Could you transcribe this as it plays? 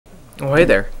Oh hey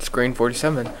there, it's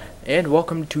Green47, and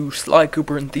welcome to Sly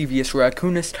Cooper and Theivius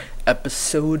Raccoonus,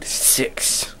 Episode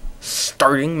 6.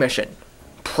 Starting mission.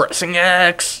 Pressing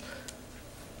X!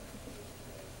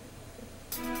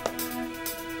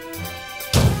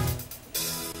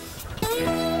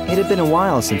 It had been a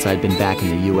while since I'd been back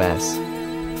in the U.S.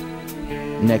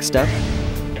 Next up,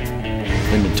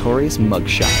 the notorious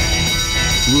Muggshot.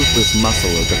 Ruthless muscle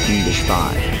of the fiendish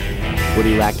five. What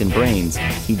he lacked in brains,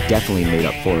 he definitely made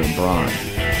up for in brawn.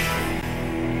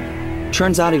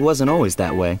 Turns out he wasn't always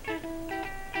that way.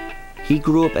 He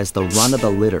grew up as the run of the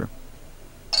litter.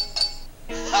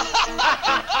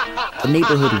 A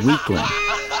neighborhood weakling.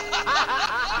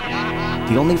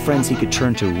 The only friends he could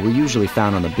turn to were usually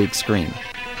found on the big screen.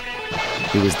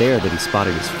 It was there that he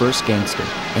spotted his first gangster,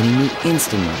 and he knew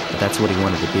instantly that that's what he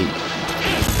wanted to be.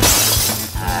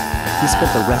 He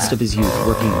spent the rest of his youth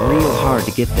working real hard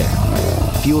to get there,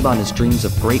 fueled on his dreams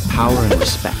of great power and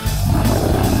respect.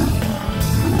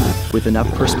 With enough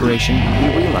perspiration, he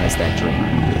realized that dream.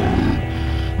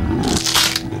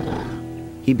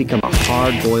 He'd become a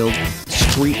hard-boiled,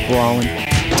 street-brawling,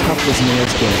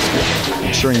 tough-as-nails gangster,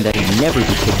 ensuring that he'd never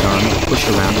be picked on or pushed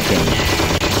around again.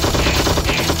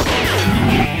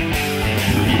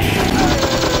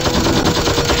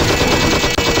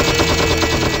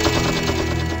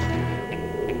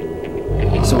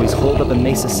 So he's holed up in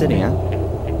Mesa City, huh?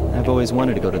 I've always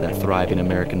wanted to go to that thriving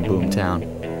American boomtown.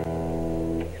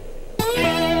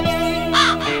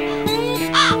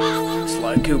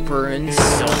 Sly Cooper and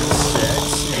Sunset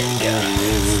Snake.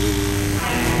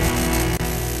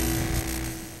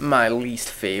 My least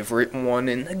favorite one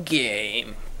in the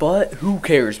game. But who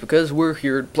cares, because we're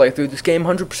here to play through this game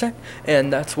 100%,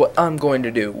 and that's what I'm going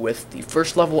to do with the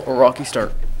first level, A Rocky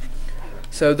Start.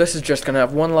 So this is just going to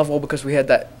have one level because we had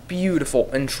that beautiful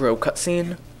intro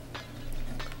cutscene.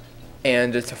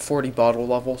 And it's a 40 bottle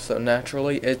level, so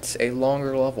naturally it's a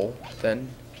longer level than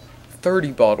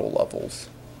 30 bottle levels.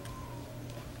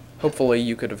 Hopefully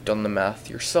you could have done the math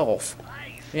yourself.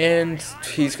 And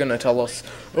he's going to tell us,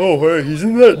 oh hey, he's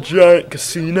in that giant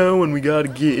casino and we got to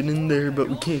get in there, but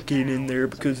we can't get in there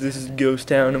because this is a ghost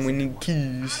town and we need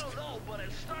keys.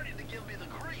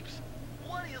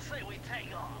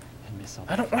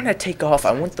 I don't want to take off.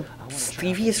 I want the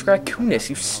Theivius Raccoonus,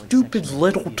 you stupid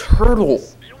little turtle.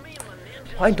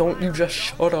 Why don't you just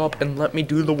shut up and let me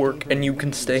do the work and you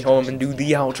can stay home and do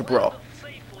the algebra?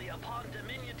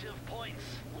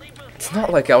 It's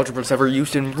not like algebra's ever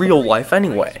used in real life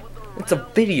anyway. It's a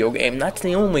video game. That's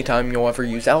the only time you'll ever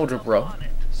use algebra.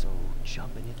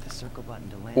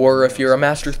 Or if you're a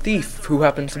master thief who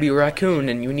happens to be a raccoon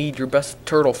and you need your best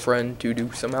turtle friend to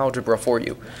do some algebra for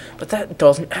you. But that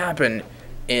doesn't happen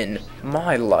in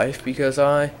my life because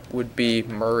I would be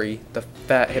Murray the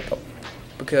fat hippo.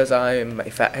 Because I am a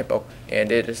fat hippo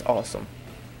and it is awesome.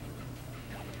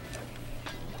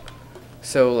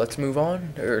 So let's move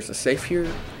on. There's a safe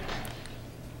here.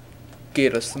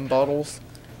 Get us some bottles.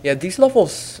 Yeah, these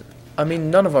levels, I mean,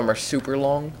 none of them are super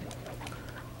long.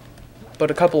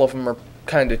 But a couple of them are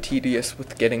kind of tedious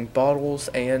with getting bottles,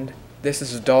 and this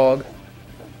is a dog.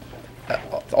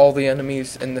 All the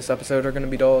enemies in this episode are going to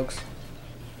be dogs.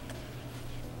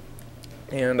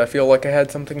 And I feel like I had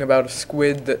something about a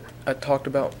squid that I talked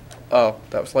about. Oh,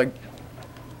 that was like,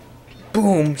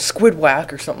 boom, squid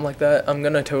whack or something like that. I'm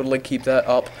going to totally keep that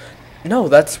up. No,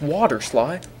 that's water,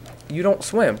 Sly. You don't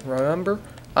swim, remember?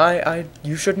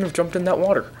 You shouldn't have jumped in that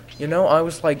water. You know, I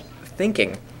was like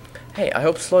thinking, hey, I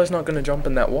hope Sly's not going to jump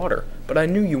in that water. But I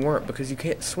knew you weren't because you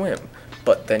can't swim.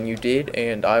 But then you did,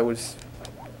 and I was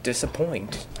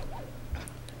disappointed.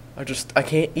 I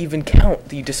can't even count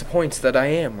the disappoints that I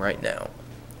am right now.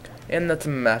 And that's a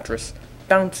mattress.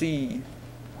 Bouncy!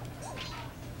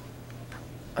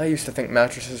 I used to think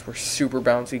mattresses were super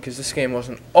bouncy because this game was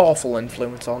an awful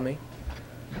influence on me.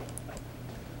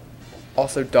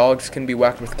 Also, dogs can be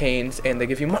whacked with canes, and they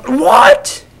give you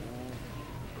What?!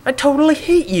 I totally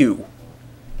hit you!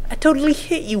 I totally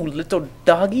hit you, little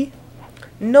doggy!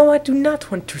 No, I do not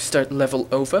want to start level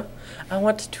over. I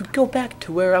want to go back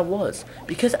to where I was,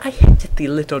 because I hit the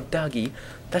little doggy.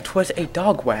 That was a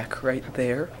dog whack right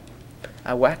there.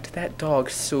 I whacked that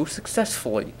dog so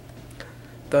successfully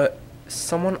that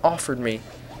someone offered me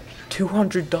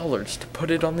 $200 to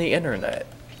put it on the internet.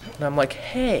 And I'm like,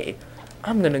 hey,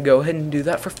 I'm gonna go ahead and do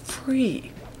that for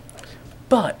free.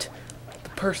 But the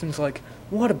person's like,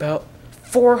 what about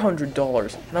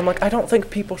 $400? And I'm like, I don't think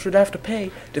people should have to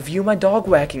pay to view my dog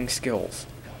whacking skills.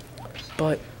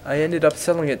 But I ended up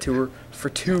selling it to her for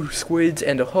 2 squids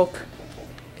and a hook,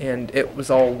 and it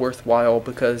was all worthwhile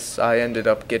because I ended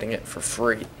up getting it for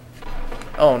free.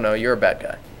 Oh no, you're a bad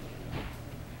guy.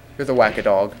 You're the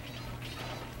whack-a-dog.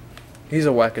 He's a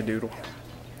wackadoodle.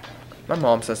 My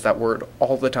mom says that word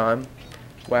all the time.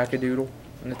 Wackadoodle.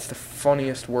 And it's the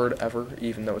funniest word ever,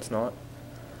 even though it's not.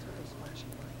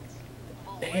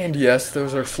 And yes,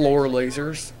 those are floor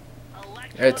lasers.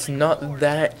 It's not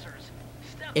that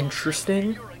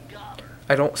interesting.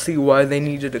 I don't see why they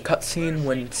needed a cutscene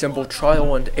when simple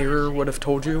trial and error would have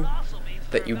told you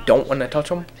that you don't want to touch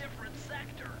them.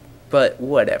 But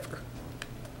whatever.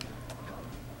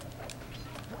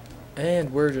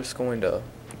 And we're just going to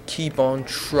keep on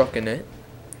trucking it.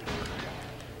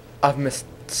 I've missed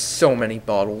so many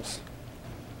bottles.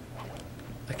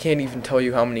 I can't even tell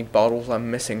you how many bottles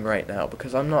I'm missing right now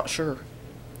because I'm not sure.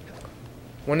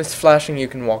 When it's flashing, you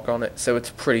can walk on it, so it's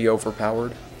pretty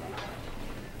overpowered.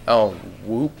 Oh,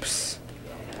 whoops.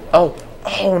 Oh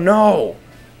no!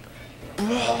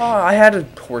 I had a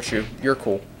horseshoe. You're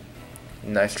cool.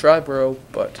 Nice try, bro,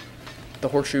 but the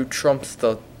horseshoe trumps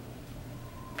the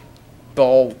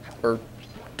ball or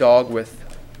dog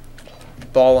with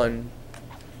ball and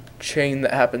chain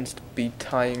that happens to be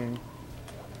tying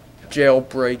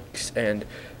jailbreaks. And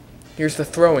here's the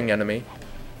throwing enemy.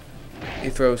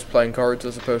 He throws playing cards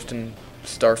as opposed to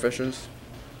starfishes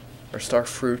or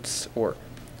starfruits. Or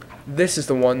this is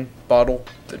the one bottle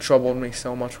that troubled me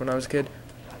so much when I was a kid.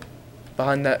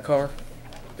 Behind that car.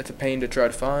 It's a pain to try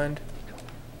to find.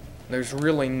 There's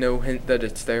really no hint that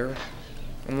it's there.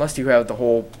 Unless you have the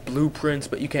whole blueprints,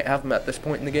 but you can't have them at this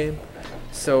point in the game.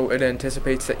 So it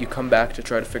anticipates that you come back to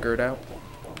try to figure it out.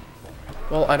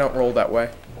 Well, I don't roll that way.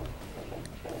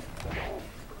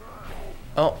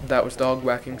 Oh, that was dog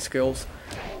whacking skills.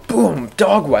 Boom!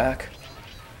 Dog whack!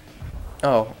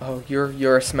 Oh,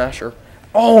 you're a smasher.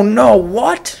 Oh no,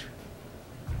 what?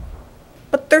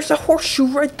 But there's a horseshoe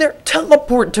right there.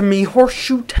 Teleport to me,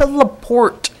 horseshoe,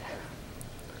 teleport.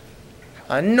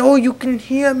 I know you can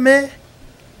hear me.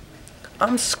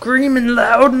 I'm screaming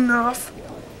loud enough.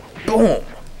 Boom.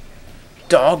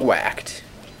 Dog whacked.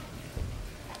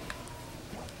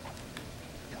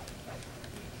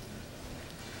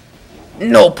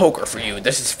 No poker for you.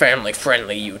 This is family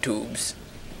friendly, YouTubes.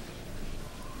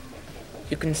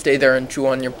 You can stay there and chew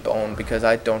on your bone because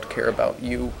I don't care about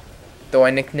you. Though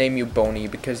I nickname you Boney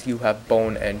because you have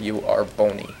bone and you are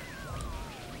bony.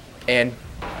 And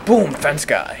boom, fence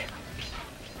guy.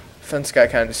 Fence guy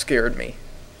kind of scared me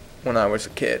when I was a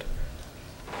kid.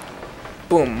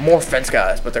 Boom, more fence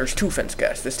guys, but there's 2 fence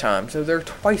guys this time, so they're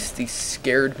twice they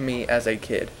scared me as a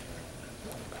kid.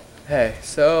 Hey,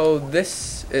 so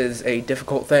this is a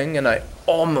difficult thing, and I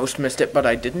almost missed it, but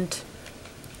I didn't.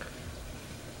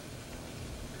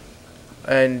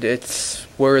 And it's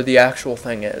where the actual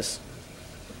thing is.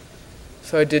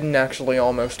 So I didn't actually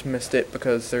almost missed it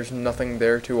because there's nothing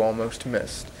there to almost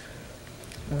miss.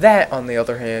 That, on the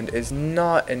other hand, is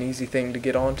not an easy thing to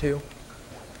get onto.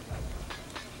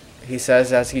 He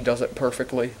says as he does it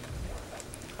perfectly.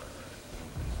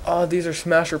 Oh, these are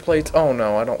smasher plates. Oh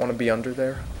no, I don't want to be under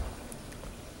there.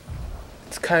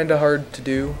 It's kinda hard to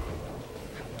do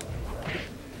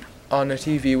on a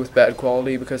TV with bad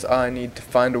quality because I need to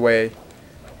find a way.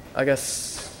 I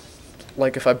guess,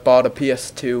 like if I bought a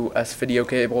PS2 as video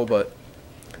cable, but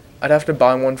I'd have to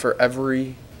buy one for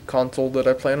every console that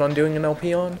I plan on doing an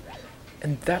LP on,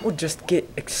 and that would just get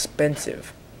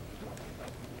expensive.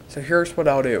 So here's what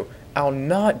I'll do. I'll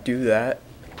not do that,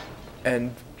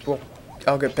 and, well,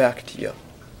 I'll get back to you.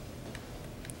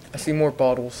 I see more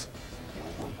bottles.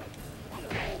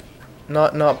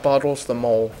 Not bottles the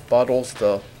mole. Bottles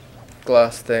the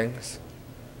glass things.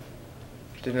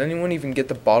 Did anyone even get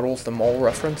the bottles the mole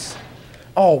reference?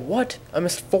 Oh, what? I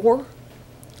missed 4?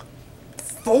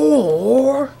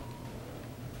 4?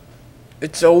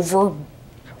 It's over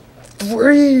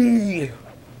 3!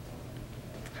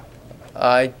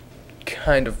 I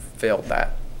kind of failed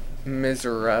that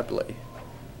miserably.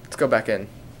 Let's go back in.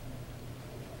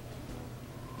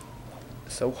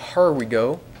 So here we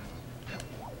go.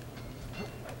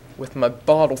 With my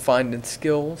bottle finding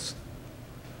skills.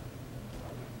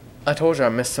 I told you I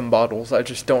missed some bottles, I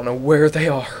just don't know where they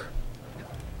are.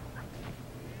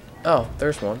 Oh,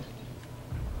 there's one.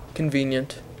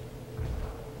 Convenient.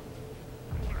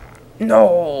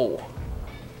 No!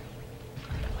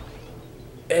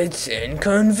 It's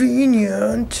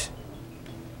inconvenient.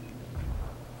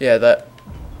 Yeah, that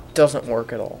doesn't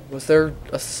work at all. Was there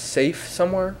a safe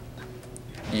somewhere?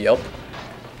 Yep.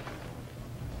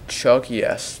 Chug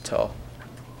yes to.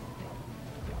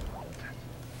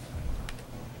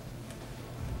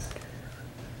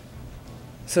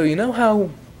 So you know how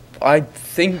I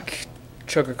think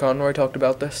Chugger Conroy talked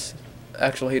about this?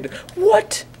 Actually, he did.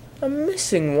 What? I'm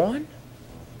missing one.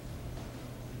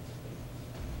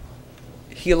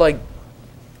 He, like,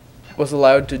 was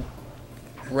allowed to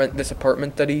rent this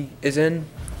apartment that he is in,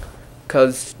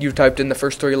 because you typed in the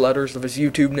first 3 letters of his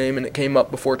YouTube name and it came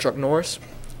up before Chuck Norris.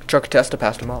 Chuck Testa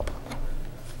passed him up.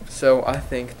 So I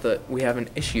think that we have an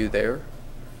issue there.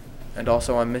 And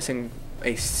also I'm missing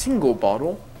a single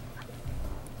bottle.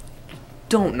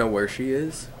 Don't know where she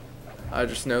is. I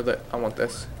just know that I want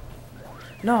this.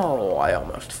 No, I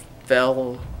almost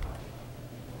fell.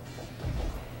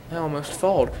 I almost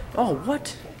falled. Oh,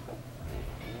 what?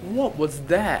 What was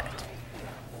that?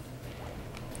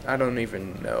 I don't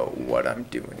even know what I'm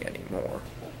doing anymore.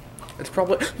 It's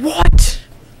probably... What?!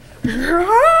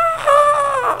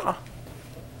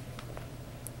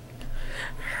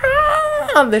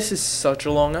 This is such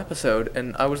a long episode,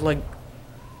 and I was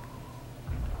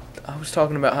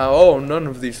talking about how, oh, none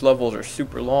of these levels are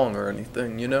super long or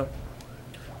anything, you know?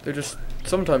 They're just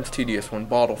sometimes tedious when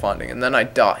bottle finding, and then I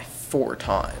die 4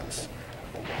 times.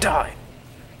 Die!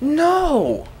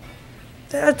 No!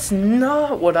 That's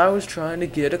not what I was trying to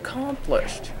get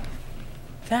accomplished.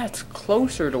 That's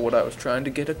closer to what I was trying to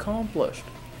get accomplished.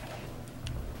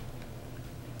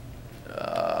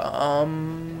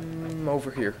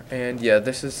 Over here. And yeah,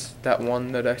 this is that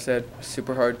one that I said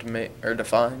super hard to make or to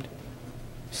find.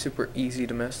 Super easy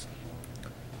to miss.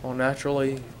 Well,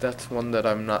 naturally, that's one that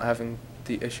I'm not having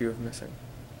the issue of missing.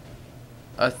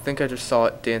 I think I just saw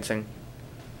it dancing.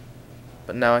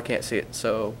 But now I can't see it,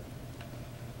 so...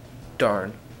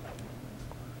 Darn.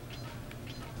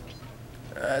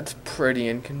 That's pretty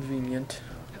inconvenient.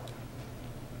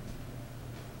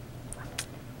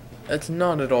 It's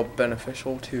not at all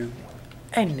beneficial to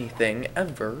anything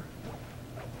ever.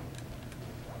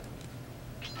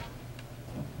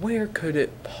 Where could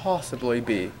it possibly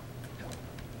be?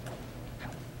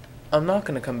 I'm not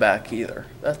gonna come back either.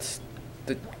 That's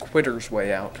the quitter's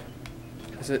way out.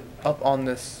 Is it up on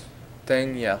this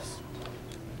thing? Yes.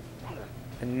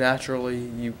 And naturally,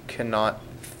 you cannot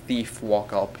thief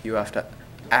walk up. You have to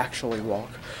actually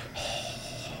walk.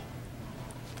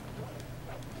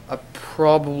 I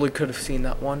probably could have seen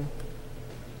that one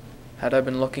had I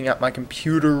been looking at my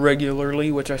computer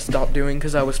regularly, which I stopped doing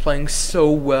because I was playing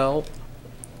so well.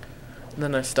 And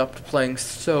then I stopped playing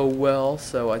so well,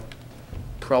 so I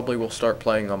probably will start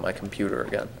playing on my computer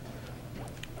again.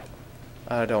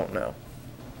 I don't know.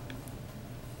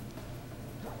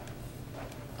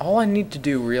 All I need to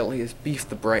do really is beef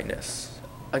the brightness.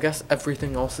 I guess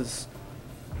everything else is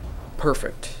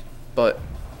perfect, but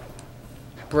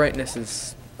brightness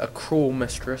is a cruel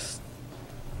mistress.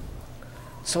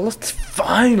 So let's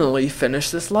finally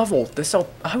finish this level.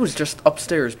 I was just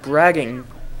upstairs bragging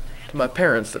to my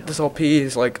parents that this LP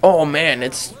is like, oh man,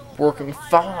 it's working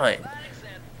fine.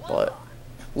 But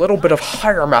a little bit of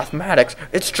higher mathematics,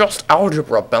 it's just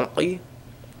algebra, Bentley.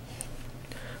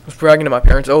 I was bragging to my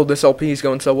parents, oh, this LP is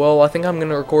going so well, I think I'm going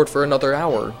to record for another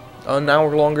hour. An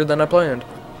hour longer than I planned.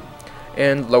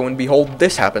 And lo and behold,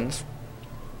 this happens.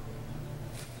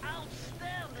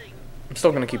 I'm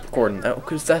still going to keep recording though,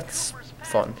 because that's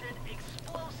fun.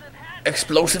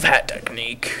 Explosive hat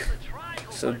technique.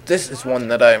 So this is one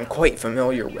that I am quite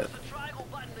familiar with.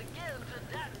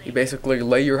 You basically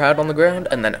lay your hat on the ground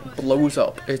and then it blows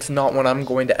up. It's not one I'm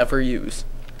going to ever use.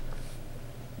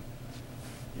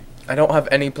 I don't have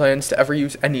any plans to ever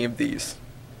use any of these.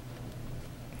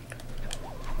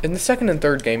 In the second and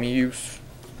third game you use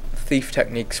thief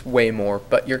techniques way more,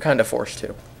 but you're kind of forced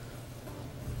to.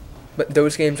 But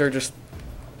those games are just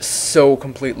so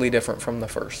completely different from the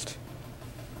first.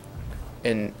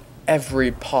 In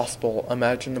every possible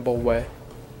imaginable way.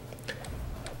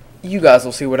 You guys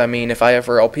will see what I mean if I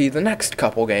ever LP the next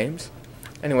couple games.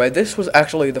 Anyway, this was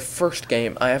actually the first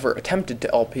game I ever attempted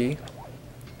to LP.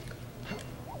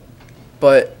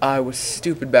 But I was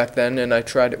stupid back then and I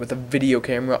tried it with a video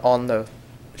camera on the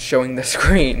showing the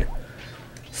screen.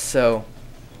 So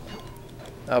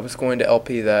I was going to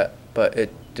LP that, but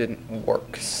it didn't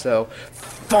work. So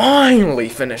finally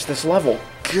finished this level.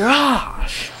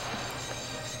 Gosh.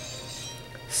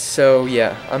 So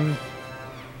yeah, I'm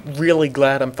really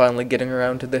glad I'm finally getting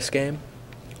around to this game.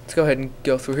 Let's go ahead and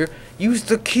go through here. Use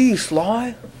the key,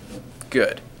 Sly.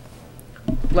 Good.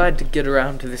 Glad to get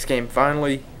around to this game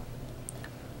finally.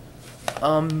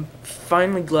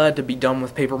 Finally glad to be done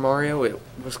with Paper Mario. It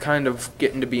was kind of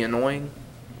getting to be annoying.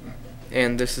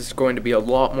 And this is going to be a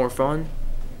lot more fun.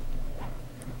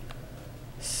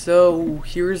 So,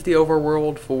 here's the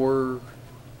overworld for...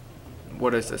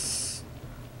 What is this?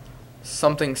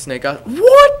 Something Snake Eyes.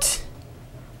 What?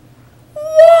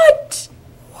 What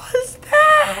was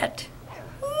that?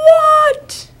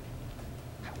 What?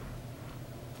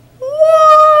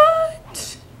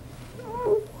 What?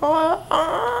 What?